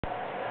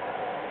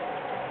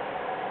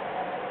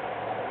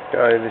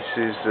Okay, this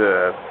is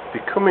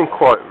becoming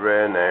quite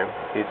rare now.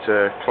 It's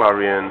a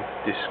Clarion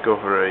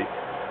Discovery,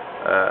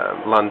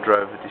 Land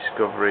Rover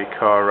Discovery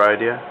car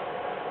radio.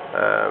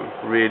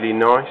 Really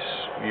nice.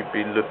 You'd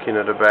be looking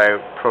at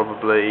about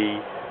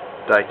probably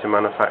data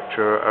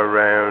manufacture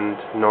around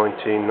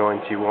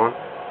 1991.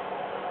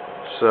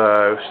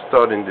 So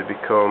starting to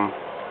become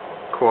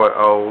quite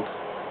old,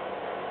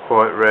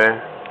 quite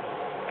rare.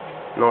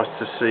 Nice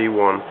to see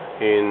one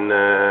in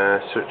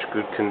such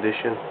good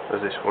condition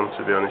as this one,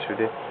 to be honest with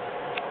you.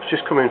 It's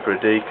just come in for a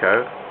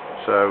decode,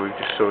 so we've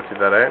just sorted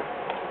that out.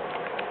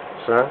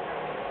 So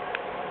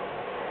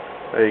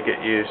there you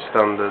get your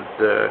standard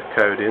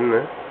code in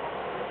there.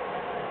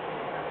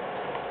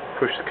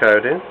 Push the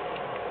code in.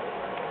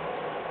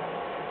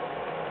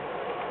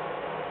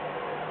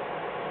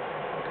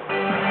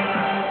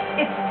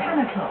 It's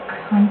 10 o'clock.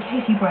 I'm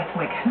Katie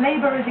Brethwick.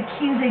 Labour is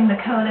accusing the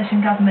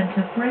coalition government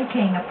of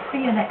breaking a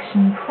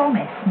pre-election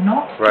promise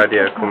not to...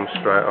 Radio comes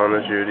straight on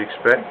as you'd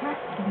expect.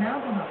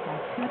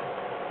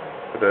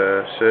 Put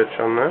a search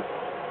on there.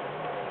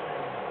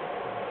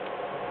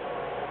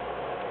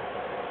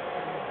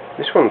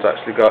 This one's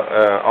actually got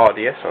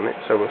RDS on it,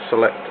 so we'll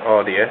select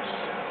RDS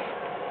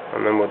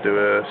and then we'll do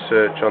a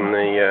search on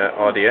the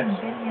RDS.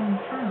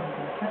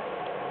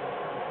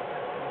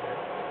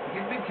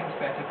 Give victims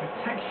better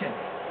protection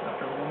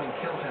after a woman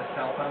killed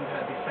herself and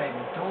her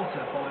disabled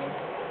daughter following...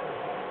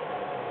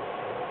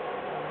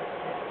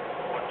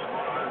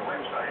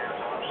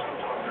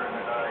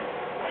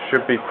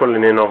 Should be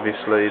pulling in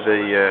obviously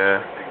the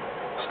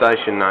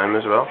station name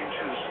as well.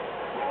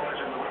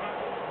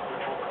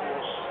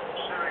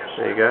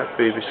 There you go,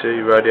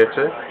 BBC Radio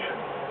 2.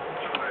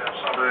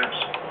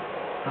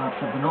 Parts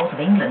of the north of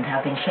England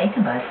have been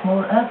shaken by a small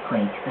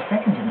earthquake, the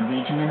second in the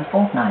region in a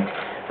fortnight.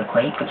 The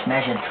quake, which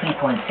measured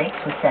 3.6,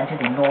 was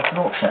centred in North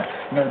Yorkshire.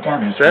 No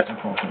damage was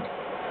reported.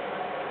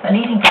 A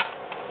leading...